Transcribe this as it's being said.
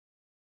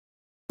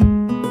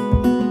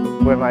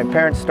When my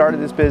parents started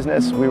this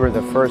business, we were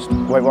the first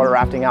whitewater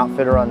rafting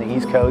outfitter on the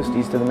East Coast,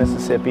 east of the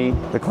Mississippi.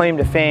 The claim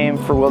to fame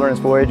for Wilderness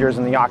Voyageurs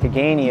and the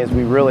Youghiogheny is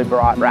we really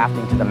brought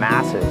rafting to the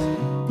masses.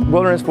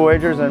 Wilderness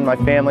Voyageurs and my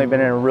family have been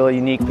in a really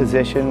unique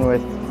position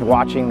with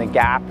watching the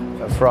Gap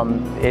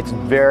from its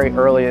very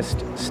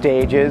earliest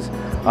stages.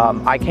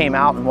 I came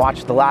out and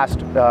watched the last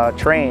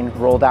train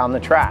roll down the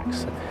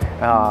tracks,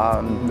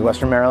 the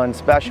Western Maryland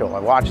Special. I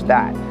watched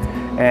that.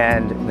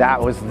 And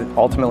that was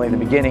ultimately the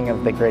beginning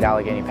of the Great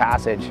Allegheny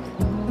Passage.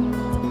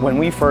 When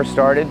we first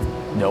started,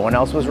 no one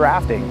else was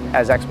rafting.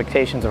 As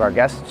expectations of our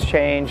guests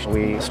changed,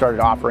 we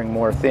started offering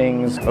more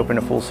things, opened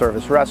a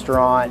full-service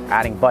restaurant,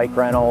 adding bike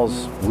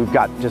rentals. We've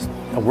got just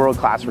a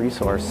world-class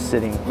resource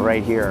sitting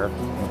right here,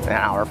 an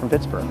hour from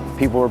Pittsburgh.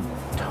 People are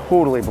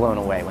totally blown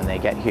away when they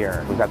get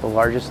here. We've got the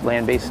largest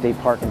land-based state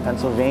park in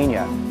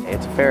Pennsylvania.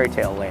 It's fairy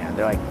tale land.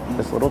 They're like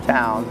this little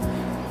town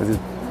with this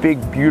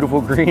big,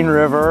 beautiful green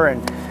river,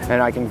 and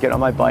I can get on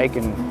my bike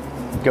and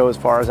go as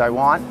far as I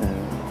want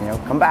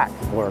and come back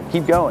or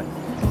keep going.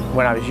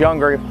 When I was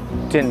younger,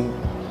 didn't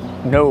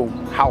know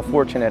how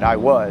fortunate I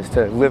was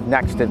to live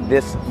next to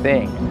this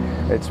thing.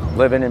 It's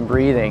living and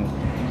breathing.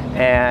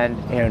 And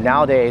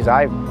nowadays,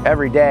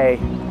 every day,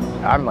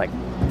 I'm like,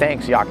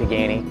 thanks,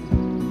 Youghiogheny.